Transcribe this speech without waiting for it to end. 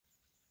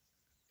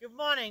Good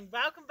morning,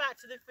 welcome back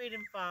to the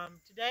Freedom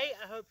Farm. Today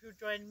I hope you'll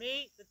join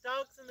me, the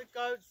dogs and the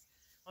goats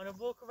on a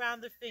walk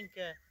around the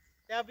finca.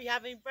 They'll be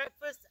having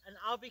breakfast and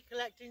I'll be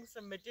collecting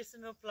some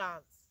medicinal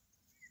plants.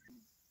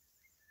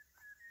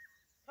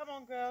 Come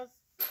on girls,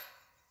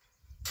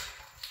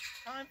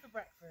 time for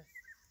breakfast.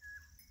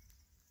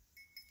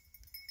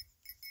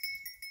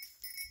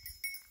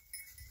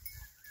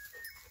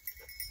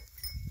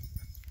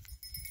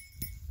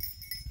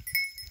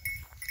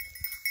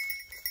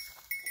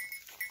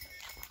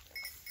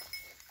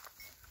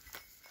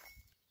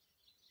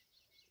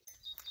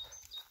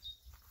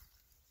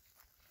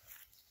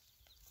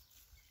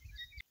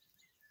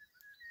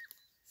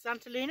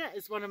 Santalina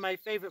is one of my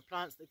favourite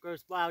plants that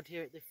grows wild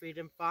here at the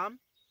Freedom Farm.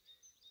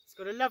 It's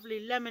got a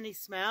lovely lemony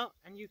smell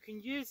and you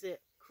can use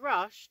it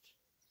crushed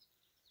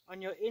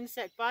on your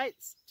insect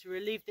bites to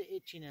relieve the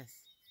itchiness.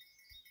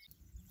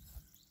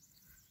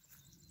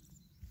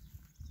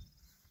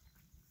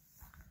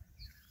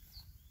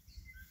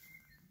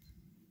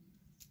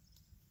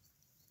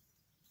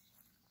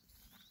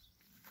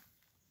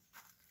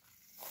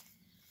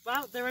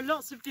 Well, there are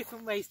lots of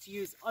different ways to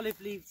use olive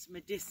leaves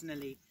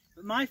medicinally,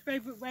 but my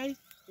favourite way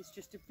is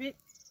just to pick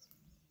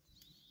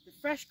the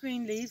fresh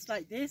green leaves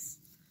like this,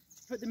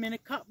 to put them in a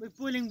cup with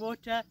boiling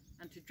water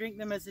and to drink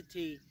them as a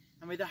tea.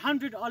 And with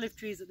 100 olive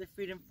trees at the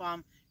Freedom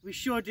Farm, we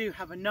sure do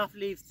have enough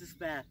leaves to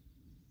spare.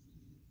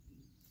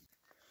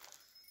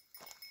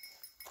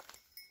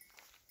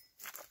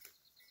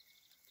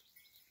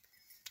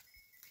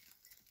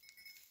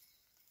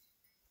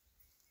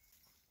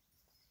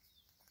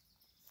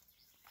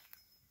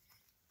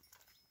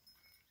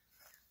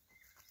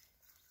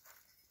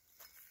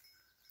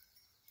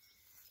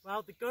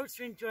 Well, the goats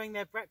are enjoying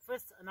their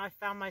breakfast and I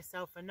found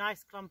myself a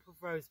nice clump of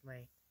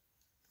rosemary.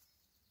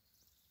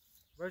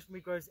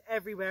 Rosemary grows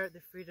everywhere at the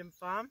Freedom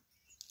Farm.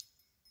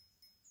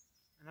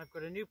 And I've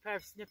got a new pair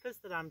of snippers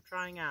that I'm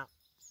trying out.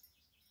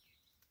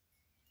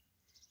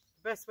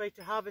 The best way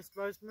to harvest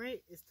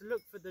rosemary is to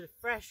look for the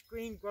fresh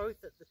green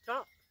growth at the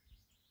top,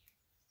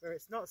 where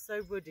it's not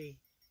so woody.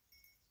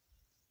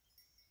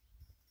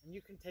 And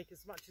you can take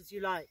as much as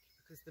you like,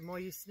 because the more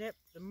you snip,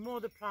 the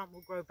more the plant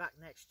will grow back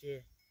next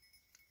year.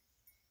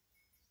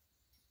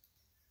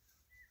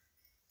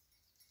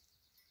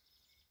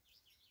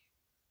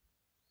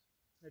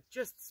 Now,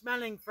 just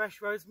smelling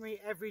fresh rosemary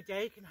every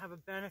day can have a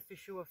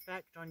beneficial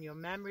effect on your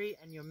memory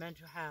and your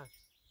mental health.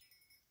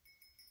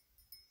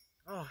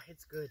 Oh,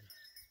 it's good.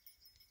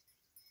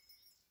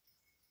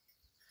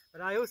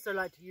 But I also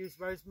like to use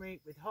rosemary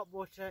with hot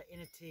water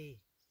in a tea.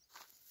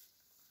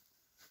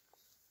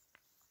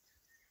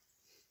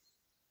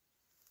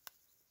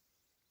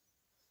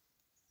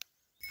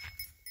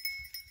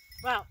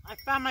 Well, I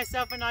found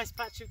myself a nice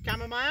patch of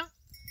chamomile.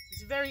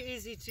 It's very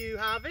easy to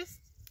harvest.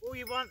 All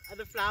you want are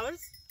the flowers.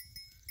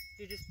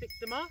 You just pick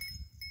them off,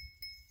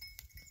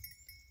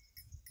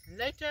 and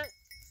later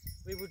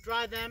we will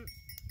dry them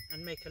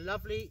and make a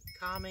lovely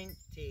calming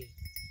tea.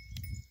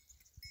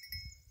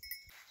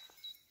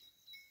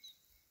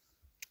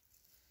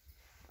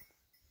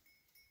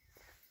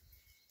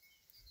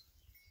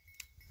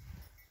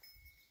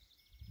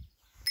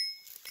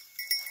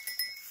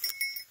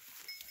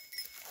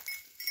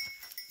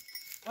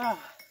 Well,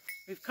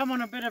 we've come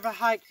on a bit of a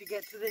hike to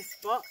get to this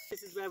spot.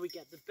 This is where we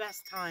get the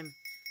best time,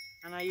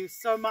 and I use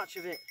so much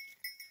of it.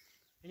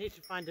 We need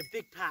to find a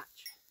big patch.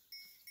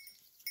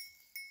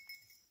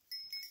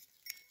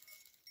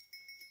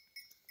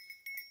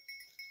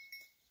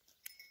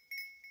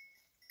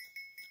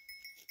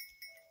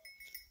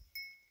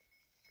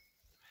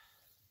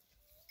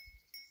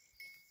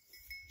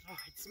 Oh,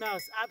 it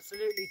smells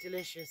absolutely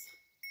delicious.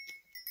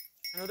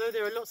 And although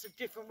there are lots of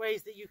different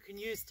ways that you can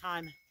use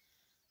thyme,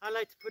 I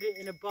like to put it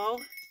in a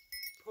bowl,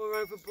 pour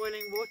over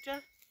boiling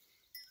water,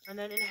 and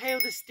then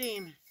inhale the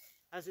steam,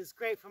 as it's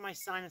great for my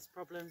sinus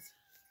problems.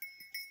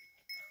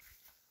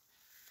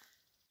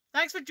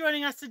 Thanks for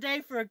joining us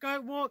today for a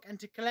goat walk and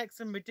to collect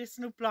some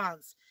medicinal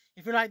plants.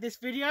 If you like this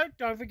video,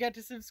 don't forget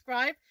to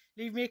subscribe,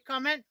 leave me a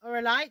comment or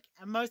a like,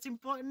 and most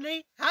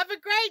importantly, have a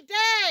great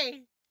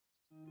day!